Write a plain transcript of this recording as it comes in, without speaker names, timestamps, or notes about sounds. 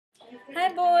Hi,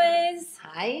 boys.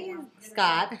 Hi,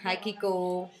 Scott. Hi,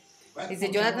 Kiko. Is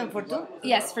it Jonathan for two?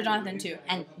 Yes, for Jonathan too.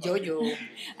 And Jojo.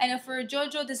 I know for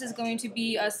Jojo, this is going to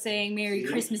be us saying Merry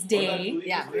Christmas Day.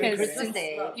 Yeah, Merry Christmas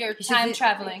Day. You're time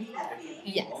traveling.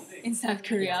 Yes. In South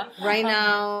Korea. Right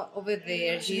now, over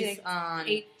there, she's on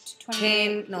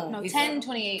 10, no,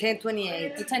 10:28.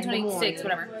 10:28. 10:26,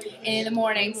 whatever, in the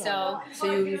morning. So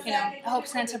you know, I hope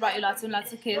Santa brought you lots and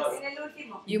lots of kids.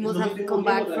 You must have come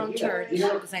back from church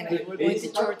because I know you were going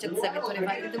to church at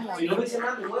 7:25 in the morning.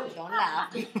 Don't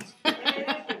laugh.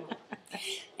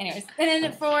 Anyways, and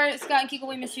then for Scott and Kiko,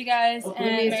 we miss you guys. We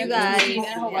miss you guys. And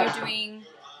I hope you're doing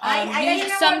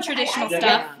some traditional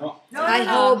stuff. I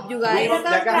hope you guys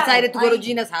decided to go to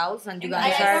Gina's house and you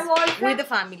guys are with the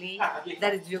family.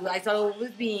 That is you guys are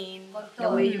always being. The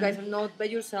way you guys are not by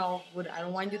yourself. I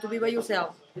don't want you to be by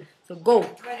yourself. So go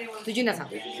to Gina's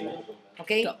house.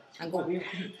 Okay? And go.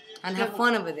 And have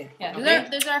fun over there. Yeah, okay?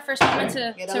 this is our first moment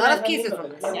to get a lot of kisses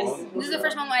from us. Yes, this is the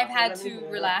first moment I've had to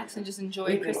relax and just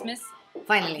enjoy Christmas.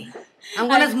 Finally, I'm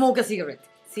gonna smoke a cigarette.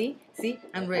 See,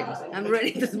 I'm ready. I'm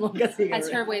ready to smoke a cigarette. That's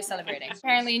her way of celebrating.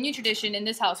 Apparently, a new tradition in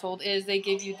this household is they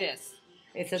give you this.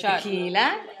 It's a shot.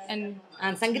 tequila and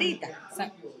sangrita.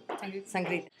 Sangrita.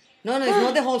 Sangrita. No, it's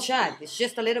not the whole shot. It's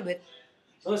just a little bit.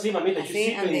 No, see, mamita, you sip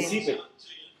it and sip it.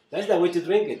 That's the way to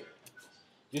drink it.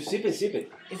 You sip it, sip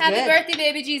it. Happy birthday,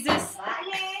 baby Jesus.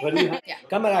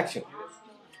 Camera action.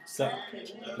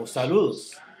 Los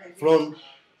saludos from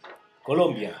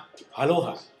Colombia.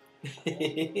 Aloha.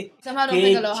 Somehow don't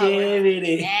think aloha.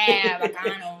 Chévere. Yeah,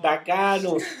 bacano.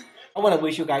 Bacano. I want to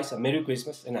wish you guys a Merry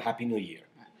Christmas and a Happy New Year.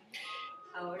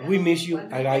 We miss you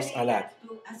guys a lot.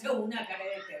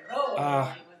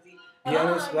 Be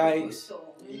honest, guys.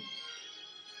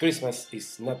 Christmas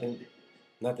is nothing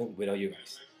without you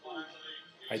guys.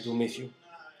 I do miss you.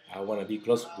 I want to be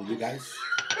close with you guys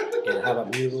and have a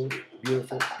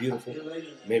beautiful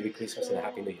Merry Christmas and a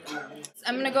Happy New Year.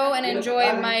 I'm gonna go and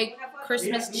enjoy my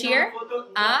Christmas cheer.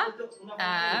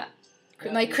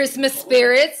 My Christmas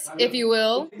spirits, if you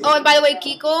will. Oh, and by the way,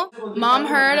 Kiko, Mom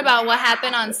heard about what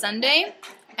happened on Sunday,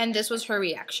 and this was her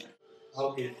reaction.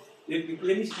 Okay. Let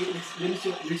me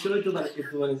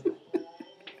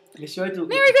show it to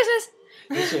Merry Christmas!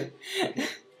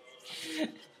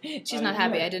 She's not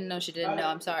happy. I didn't know she didn't know.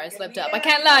 I'm sorry. I slipped up. I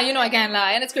can't lie. You know I can't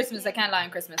lie. And it's Christmas. I can't lie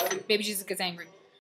on Christmas. Baby Jesus gets angry.